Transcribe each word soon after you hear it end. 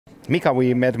Mika,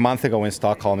 we met a month ago in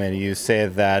Stockholm, and you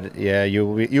said that you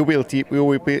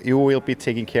will be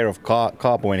taking care of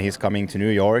Kaapo when he's coming to New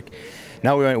York.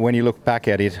 Now, when you look back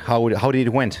at it, how did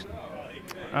it went?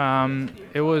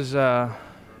 It was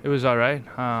all right.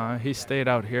 He stayed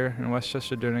out here in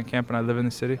Westchester during the camp, and I live in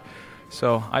the city.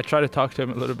 So I try to talk to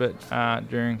him a little bit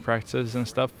during practices and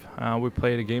stuff. We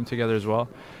played a game together as well.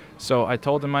 So I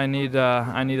told him I need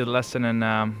a lesson in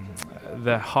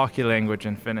the hockey language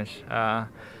in Finnish,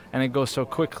 and it goes so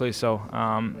quickly. So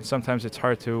sometimes it's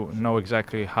hard to know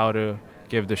exactly how to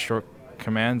give the short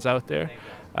commands out there.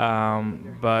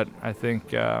 But I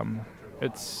think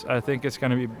it's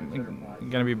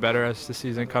gonna be better as the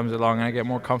season comes along and I get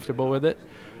more comfortable with it.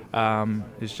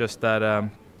 It's just that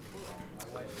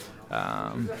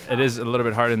it is a little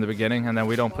bit hard in the beginning, and then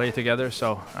we don't play together.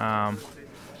 So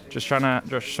just trying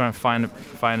to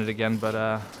find it again. But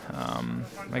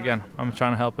again, I'm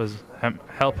trying to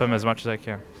help him as much as I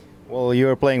can. Well, you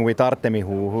were playing with Artemi,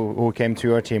 who came to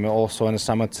your team also in the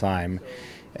summertime.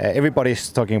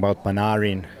 Everybody's talking about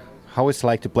Panarin. How it's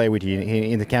like to play with you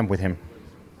in the camp with him?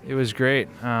 It was great.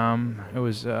 It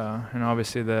was,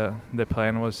 obviously the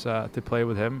plan was to play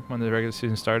with him when the regular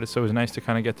season started. So it was nice to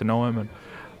kind of get to know him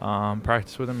and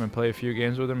practice with him and play a few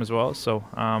games with him as well. So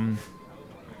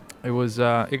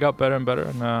it got better and better,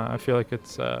 and I feel like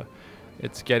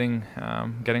it's getting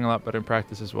a lot better in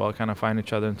practice as well. Kind of find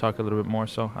each other and talk a little bit more.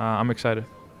 So I'm excited.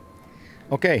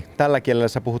 Okei, tällä kielellä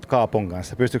sä puhut Kaapon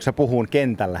kanssa. Pystytkö sä puhumaan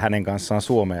kentällä hänen kanssaan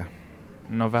suomea?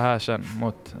 No vähän sen,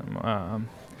 mutta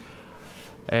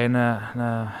ei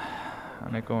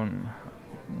niin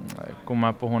kun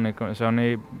mä puhun, niin se on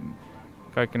niin,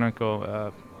 kaikki niin kuin,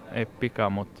 ei pika,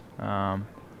 mutta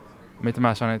mitä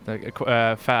mä sanoin,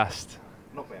 fast.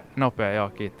 Nopea, joo,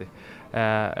 kiitti.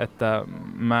 Että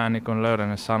mä niin löydän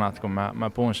ne sanat, kun mä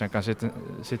puhun sen kanssa.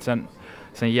 Sitten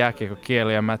sen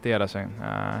jääkiekkokieli ja mä tiedän sen,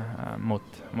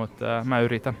 mutta mä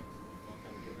yritän.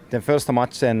 Den första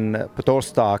matchen på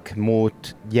torsdag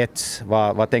mot Jets,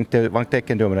 vad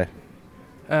tänker du om det?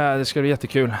 Det ska bli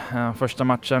jättekul. Första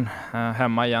matchen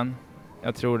hemma igen.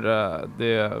 Jag tror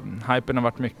hypen har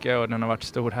varit mycket och den har varit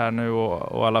stor här nu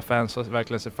och alla fans har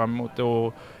verkligen sett fram emot det,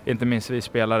 och inte minst vi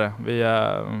spelare.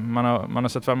 Man har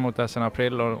sett fram emot det sedan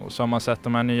april, och så har man sett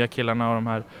de här nya killarna och de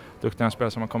här duktiga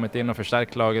spelare som har kommit in och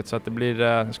förstärkt laget, så att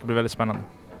det ska bli väldigt spännande.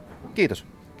 Kiitos.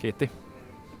 Kiitti.